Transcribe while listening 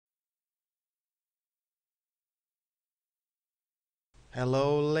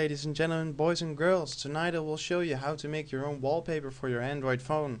Hello ladies and gentlemen, boys and girls. Tonight I will show you how to make your own wallpaper for your Android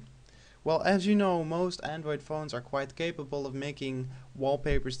phone. Well, as you know, most Android phones are quite capable of making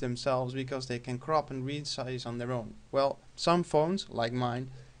wallpapers themselves because they can crop and resize on their own. Well, some phones, like mine,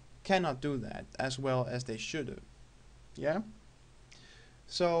 cannot do that as well as they should have. Yeah?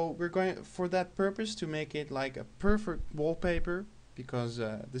 So we're going for that purpose to make it like a perfect wallpaper because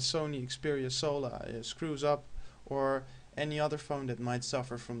the Sony Xperia Sola screws up, or any other phone that might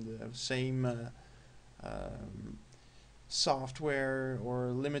suffer from the same um, software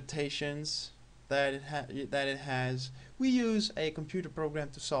or limitations that it has. We use a computer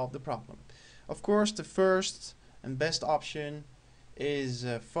program to solve the problem. Of course, the first and best option is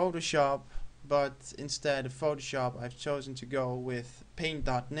Photoshop, but instead of Photoshop I've chosen to go with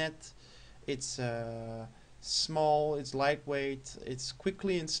paint.net. It's small, it's lightweight, it's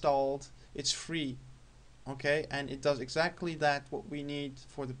quickly installed, it's free. Okay, and it does exactly that what we need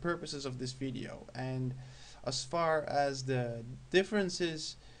for the purposes of this video. And as far as the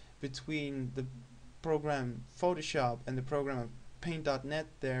differences between the program Photoshop and the program paint.net,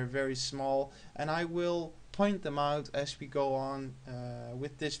 they're very small, and I will point them out as we go on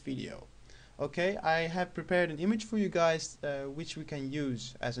with this video. Okay, I have prepared an image for you guys which we can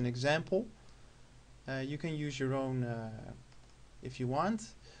use as an example. You can use your own if you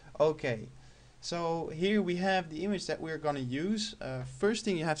want. Okay, so here we have the image that we're gonna use. First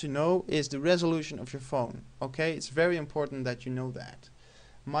thing you have to know is the resolution of your phone. Okay, it's very important that you know that.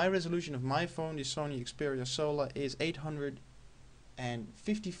 My resolution of my phone, the Sony Xperia Sola, is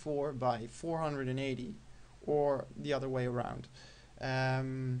 854 by 480, or the other way around.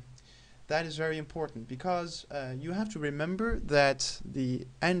 That is very important because you have to remember that the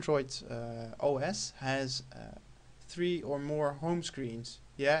Android OS has 3 or more home screens.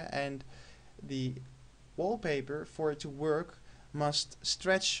 Yeah, and the wallpaper, for it to work, must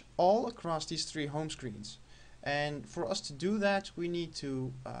stretch all across these 3 home screens. And for us to do that, we need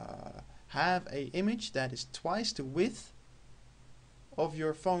to have an image that is twice the width of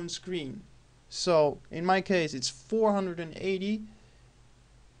your phone screen. So in my case it's 480,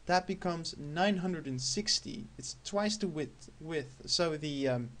 that becomes 960. It's twice the width. So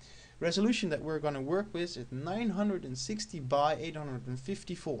the resolution that we're going to work with is 960 by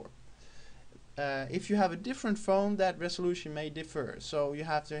 854. If you have a different phone, that resolution may differ. So you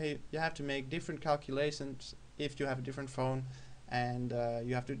have to make different calculations if you have a different phone, and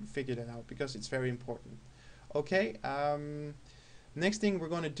you have to figure that out because it's very important. Okay. Next thing we're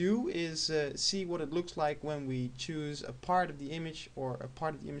going to do is see what it looks like when we choose a part of the image, or a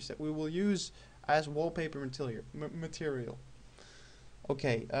part of the image that we will use as wallpaper material.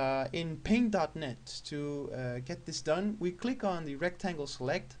 Okay, in paint.net, to get this done, we click on the rectangle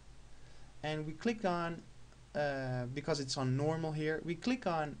select, and we click on, because it's on normal here, we click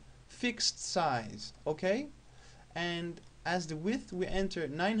on fixed size. Okay, and as the width we enter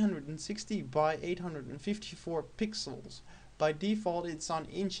 960 by 854 pixels. By default it's on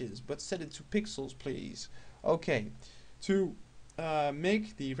inches, but set it to pixels please. Okay, to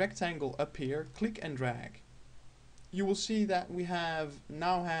make the rectangle appear, click and drag. You will see that we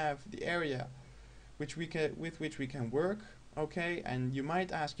now have the area with which we can work. Okay, and you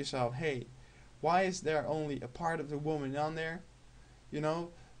might ask yourself, hey, why is there only a part of the woman on there? You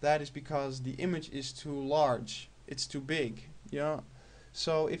know, that is because the image is too large, it's too big, you know.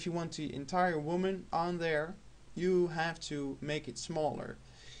 So if you want the entire woman on there, you have to make it smaller.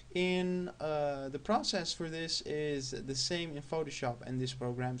 In the process for this is the same in Photoshop and this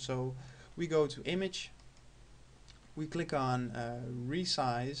program. So we go to image, we click on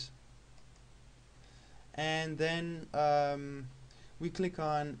resize, and then we click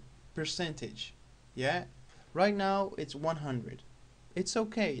on percentage. Yeah, right now it's 100. It's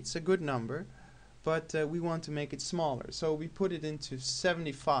okay, it's a good number, but we want to make it smaller, so we put it into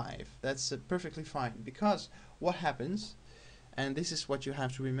 75. That's perfectly fine, because what happens, and this is what you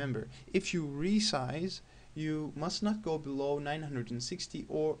have to remember, if you resize, you must not go below 960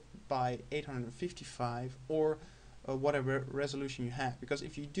 or by 855 or whatever resolution you have, because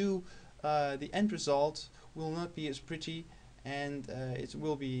if you do, the end result will not be as pretty, and it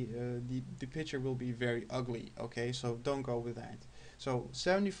will be the picture will be very ugly. Okay, so don't go with that. So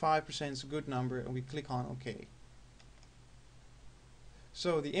 75% is a good number, and we click on OK.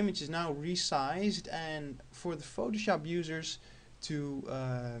 So the image is now resized, and for the Photoshop users to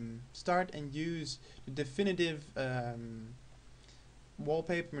start and use the definitive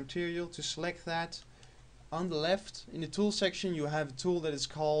wallpaper material, to select that, on the left in the tool section you have a tool that is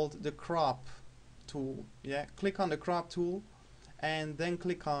called the crop tool. Yeah, click on the crop tool, and then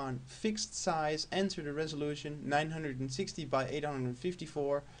click on fixed size, enter the resolution 960 by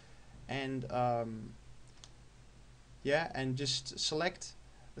 854, and yeah, and just select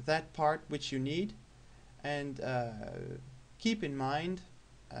that part which you need, and keep in mind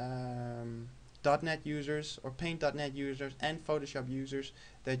 .NET users or Paint.NET users and Photoshop users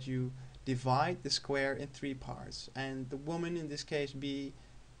that you divide the square in 3 parts, and the woman in this case be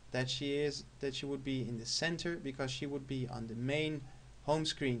that she would be in the center because she would be on the main home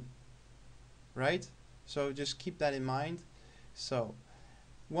screen, right? So just keep that in mind. So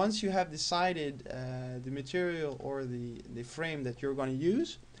once you have decided the material or the frame that you're going to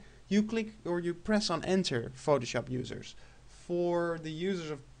use, you click or you press on enter, Photoshop users. For the users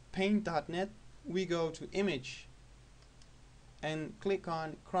of Paint.NET, we go to image and click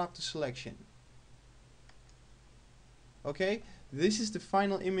on crop to selection. Okay, this is the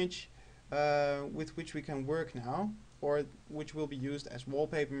final image with which we can work now, or which will be used as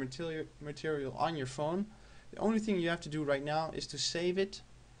wallpaper material on your phone. The only thing you have to do right now is to save it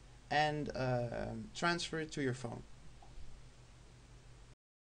and transfer it to your phone.